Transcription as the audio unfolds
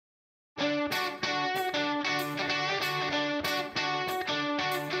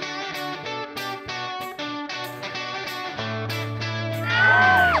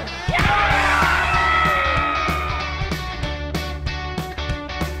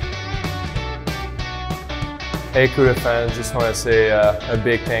Hey Cuda fans, just want to say a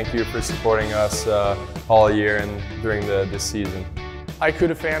big thank you for supporting us all year and during this season. Hi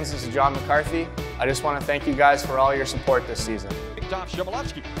Cuda fans, this is John McCarthy. I just want to thank you guys for all your support this season.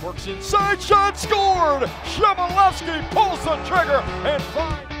 Shimolovsky works inside, shot scored! Shimolovsky pulls the trigger and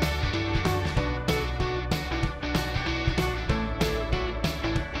finds.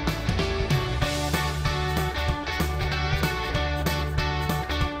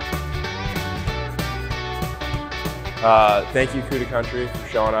 Thank you Cuda Country for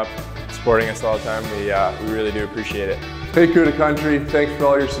showing up, supporting us all the time. We really do appreciate it. Hey Cuda Country, thanks for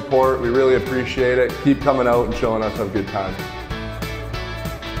all your support. We really appreciate it. Keep coming out and showing us a good time.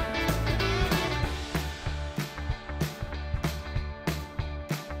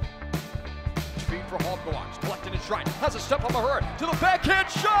 Speed for Holmgewachs, collecting his stride, has a step on the hurt, to the backhand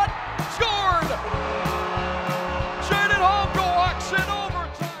shot, scored! Jaden Holmgewachs in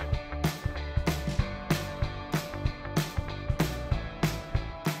overtime.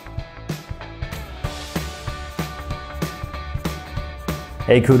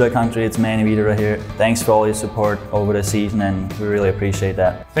 Hey Cuda Country, it's Manny Videra here. Thanks for all your support over the season and we really appreciate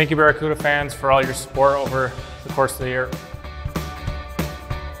that. Thank you Barracuda fans for all your support over the course of the year.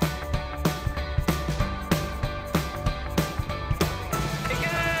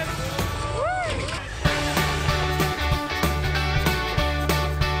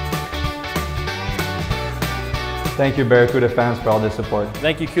 Thank you Barracuda fans for all the support.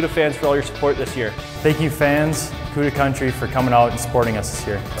 Thank you Cuda fans for all your support this year. Thank you fans, Cuda Country, for coming out and supporting us this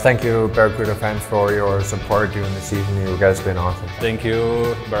year. Thank you Barracuda fans for your support during the season. You guys have been awesome. Thank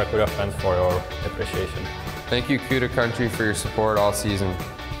you Barracuda fans for your appreciation. Thank you Cuda Country for your support all season.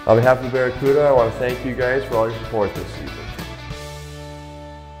 On behalf of Barracuda, I want to thank you guys for all your support this season.